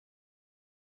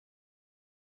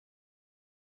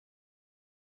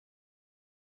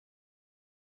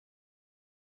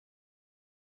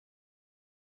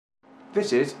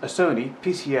This is a Sony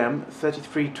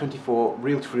PCM3324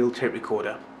 reel-to-reel tape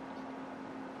recorder.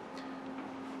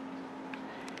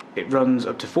 It runs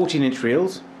up to 14-inch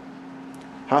reels,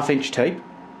 half-inch tape,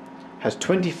 has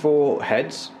 24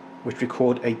 heads which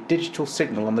record a digital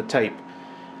signal on the tape.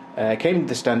 Came with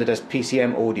the standard as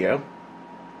PCM audio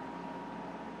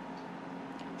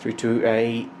through to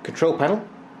a control panel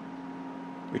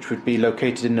which would be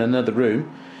located in another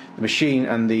room. The machine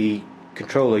and the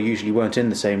controller usually weren't in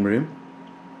the same room.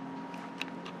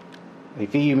 A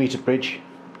VU meter bridge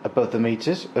above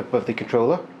the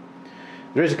controller.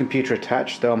 There is a computer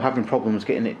attached, though I'm having problems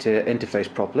getting it to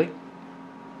interface properly.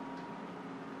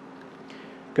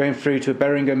 Going through to a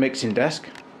Behringer mixing desk.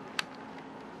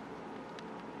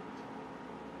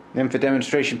 Then for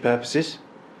demonstration purposes,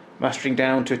 mastering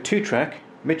down to a 2-track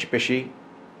Mitsubishi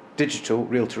digital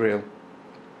reel-to-reel.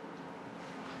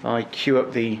 I cue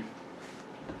up the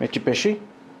Mitsubishi.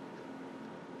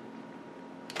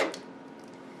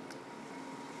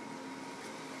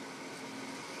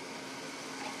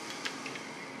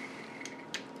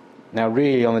 Now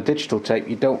really on a digital tape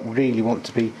you don't really want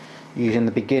to be using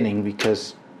the beginning,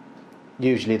 because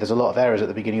usually there's a lot of errors at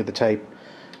the beginning of the tape.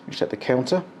 We set the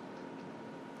counter,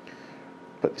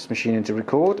 put this machine into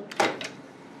record.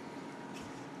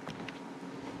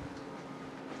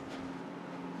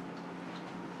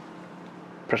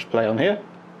 Press play on here.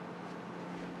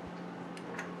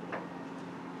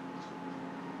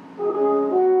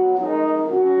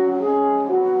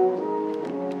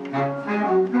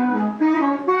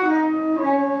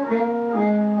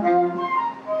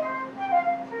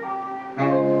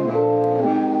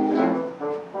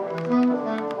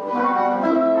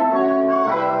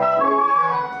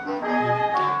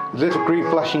 The little green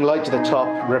flashing light to the top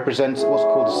represents what's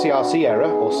called a CRC error,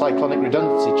 or cyclonic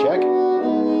redundancy check.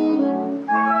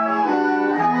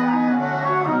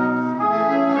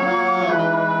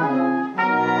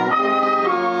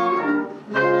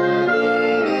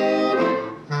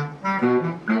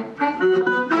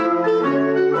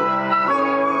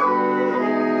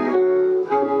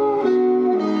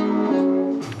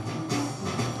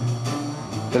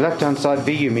 The left-hand side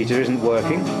VU meter isn't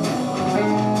working.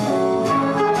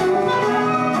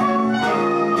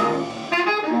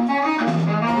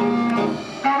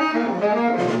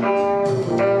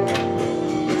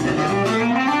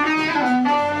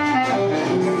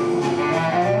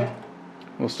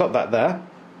 We'll stop that there.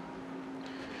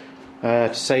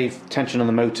 To save tension on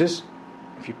the motors,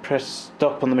 if you press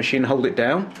stop on the machine and hold it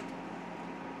down,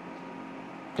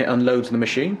 it unloads the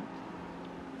machine.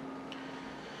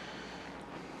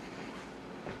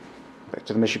 Back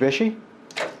to the Mitsubishi.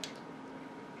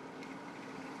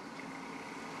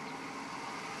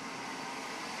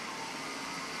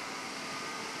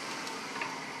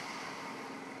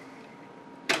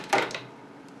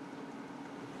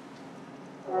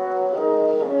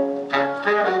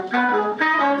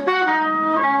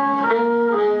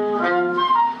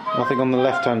 Nothing on the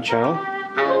left-hand channel.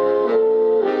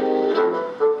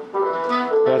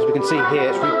 But as we can see here,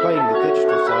 it's replaying the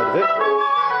digital side of it.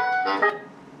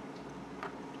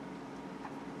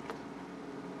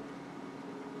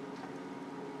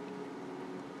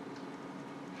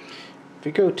 If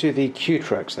we go to the Q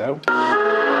tracks though,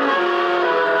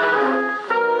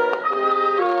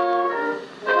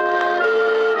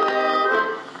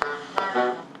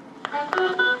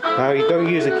 now you don't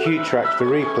use a Q track for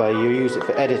replay, you use it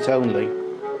for edit only.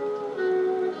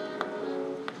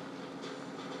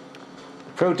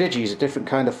 The Pro Digi is a different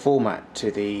kind of format to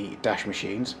the Dash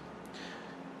machines.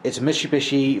 It's a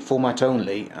Mitsubishi format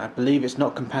only. I believe it's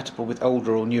not compatible with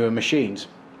older or newer machines.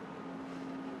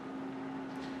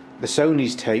 The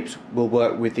Sony's tapes will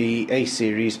work with the A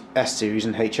series, S series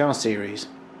and HR series.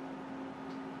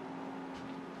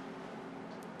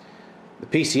 The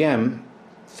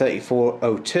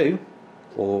PCM3302,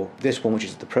 or this one which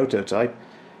is the prototype,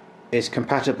 is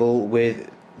compatible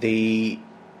with the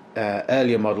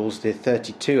earlier models, the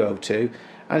 3202,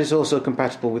 and is also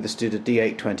compatible with the Studer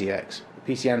D820X.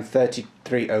 The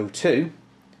PCM3302,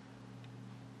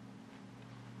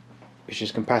 which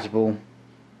is compatible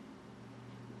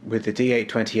with the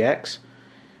D820X.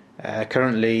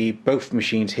 Currently both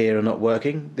machines here are not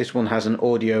working. This one has an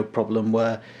audio problem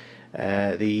where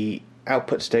the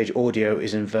output stage audio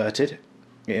is inverted.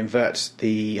 It inverts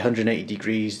the 180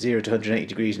 degrees, 0 to 180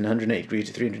 degrees and 180 degrees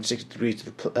to 360 degrees to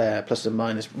the plus and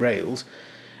minus rails.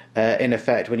 In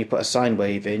effect, when you put a sine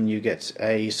wave in, you get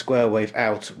a square wave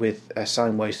out with a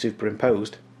sine wave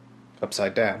superimposed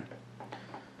upside down.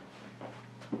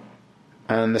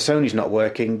 And the Sony's not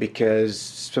working because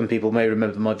some people may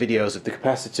remember my videos of the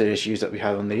capacitor issues that we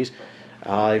had on these.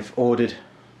 I've ordered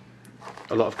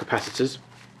a lot of capacitors.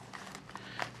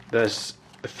 There's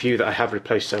a few that I have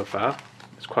replaced so far.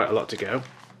 There's quite a lot to go.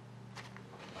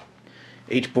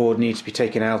 Each board needs to be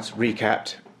taken out,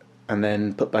 recapped, and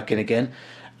then put back in again.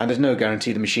 And there's no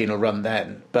guarantee the machine will run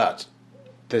then, but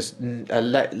there's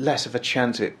less of a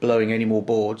chance of it blowing any more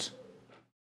boards.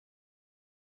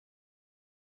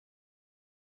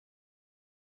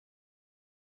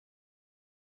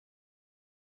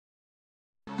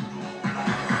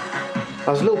 I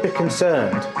was a little bit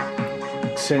concerned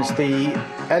since the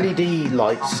LED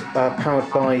lights are powered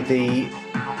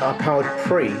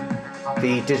pre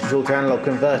the digital to analog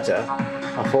converter.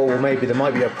 I thought, well, maybe there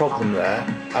might be a problem there,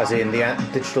 as in the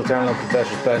digital to analog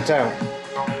converter is burnt out.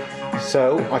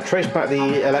 So I traced back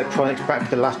the electronics back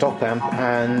to the last op amp,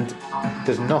 and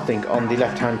there's nothing on the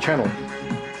left hand channel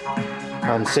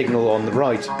and signal on the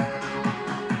right.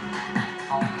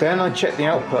 Then I checked the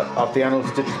output of the analog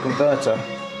to digital converter.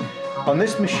 On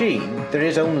this machine there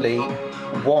is only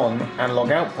one analog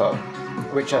output,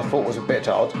 which I thought was a bit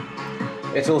odd.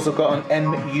 It's also got an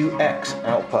MUX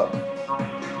output.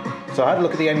 So I had a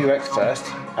look at the MUX first,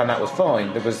 and that was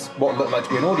fine. There was what looked like to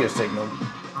be an audio signal.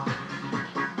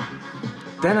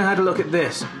 Then I had a look at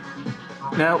this.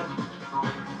 Now,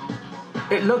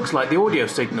 it looks like the audio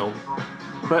signal,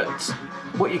 but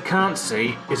what you can't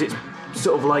see is it's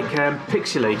sort of like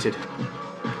pixelated.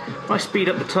 If I speed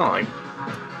up the time,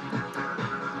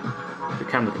 the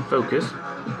camera can focus,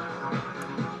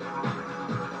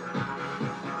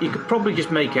 you could probably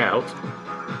just make out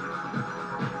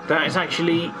that it's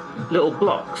actually little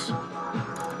blocks.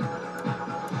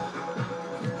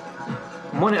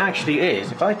 And what it actually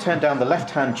is, if I turn down the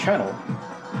left hand channel,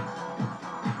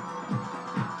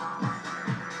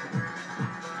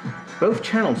 both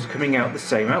channels are coming out the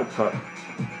same output.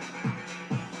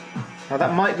 Now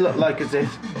that might look like as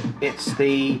if it's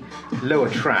the lower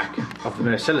track of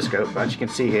the oscilloscope, but as you can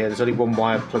see here there's only one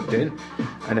wire plugged in,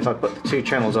 and if I put the two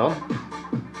channels on,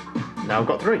 now I've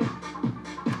got three.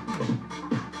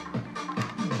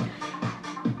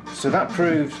 So that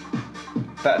proves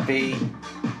that the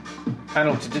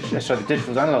analog to digital, the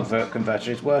digital to analog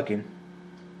converter is working.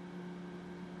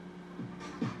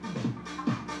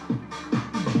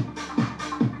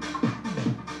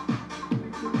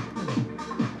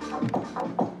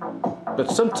 But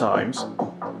sometimes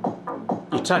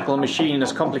you tackle a machine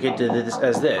as complicated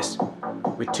as this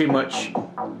with too much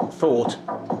thought.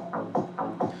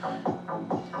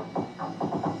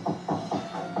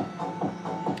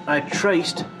 I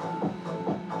traced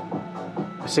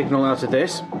a signal out of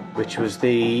this, which was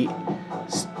the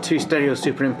two stereo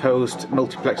superimposed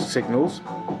multiplex signals.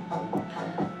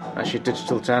 That's your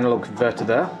digital to analog converter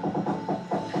there.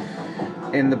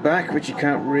 In the back, which you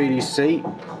can't really see,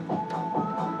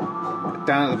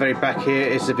 down at the very back here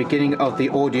is the beginning of the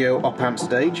audio op amp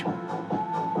stage.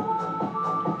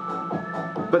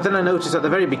 But then I noticed at the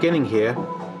very beginning here,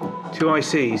 two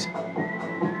ICs.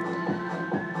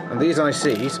 And these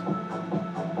ICs,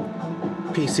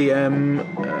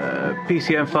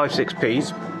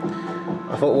 PCM56Ps,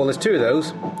 I thought, well, there's two of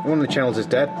those, one of the channels is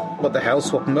dead, what the hell,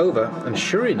 swap them over. And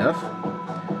sure enough,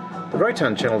 the right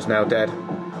hand channel's now dead.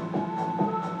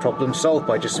 Problem solved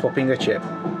by just swapping a chip.